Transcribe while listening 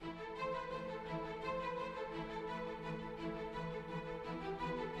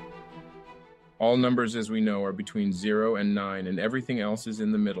All numbers, as we know, are between 0 and 9, and everything else is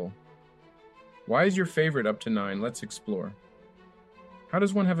in the middle. Why is your favorite up to 9? Let's explore. How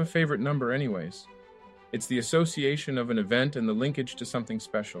does one have a favorite number anyways? It's the association of an event and the linkage to something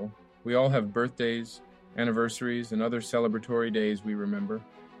special. We all have birthdays, anniversaries, and other celebratory days we remember.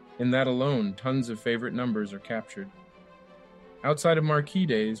 In that alone, tons of favorite numbers are captured. Outside of marquee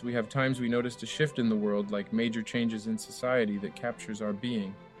days, we have times we noticed a shift in the world, like major changes in society that captures our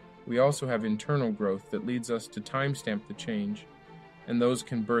being. We also have internal growth that leads us to timestamp the change, and those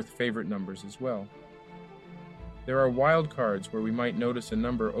can birth favorite numbers as well. There are wild cards where we might notice a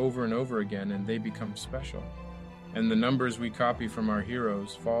number over and over again and they become special. And the numbers we copy from our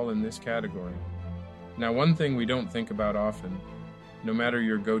heroes fall in this category. Now, one thing we don't think about often, no matter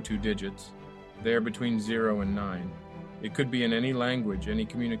your go-to digits, they are between 0 and 9. It could be in any language, any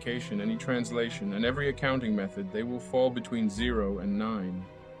communication, any translation, and every accounting method, they will fall between 0 and 9.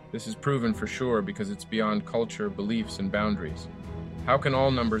 This is proven for sure because it's beyond culture, beliefs, and boundaries. How can all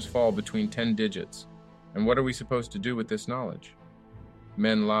numbers fall between 10 digits? And what are we supposed to do with this knowledge?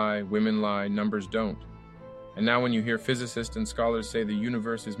 Men lie, women lie, numbers don't. And now when you hear physicists and scholars say the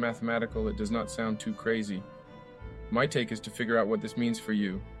universe is mathematical, it does not sound too crazy. My take is to figure out what this means for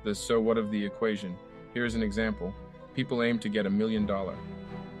you, the so what of the equation. Here's an example. People aim to get $1 million.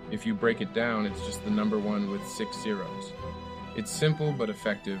 If you break it down, it's just the number 1 with 6 zeros. It's simple but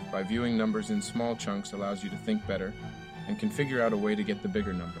effective. By viewing numbers in small chunks allows you to think better and can figure out a way to get the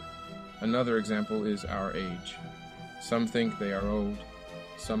bigger number. Another example is our age. Some think they are old,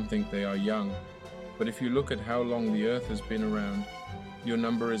 some think they are young. But if you look at how long the earth has been around, your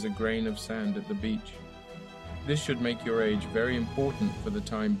number is a grain of sand at the beach. This should make your age very important for the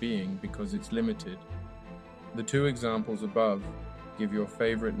time being because it's limited. The two examples above give your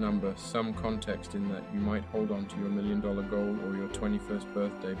favorite number some context in that you might hold on to your $1 million goal or your 21st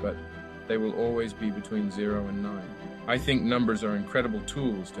birthday, but they will always be between 0 and 9. I think numbers are incredible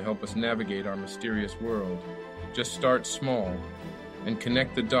tools to help us navigate our mysterious world. Just start small and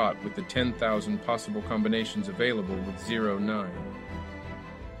connect the dot with the 10,000 possible combinations available with 0, 9.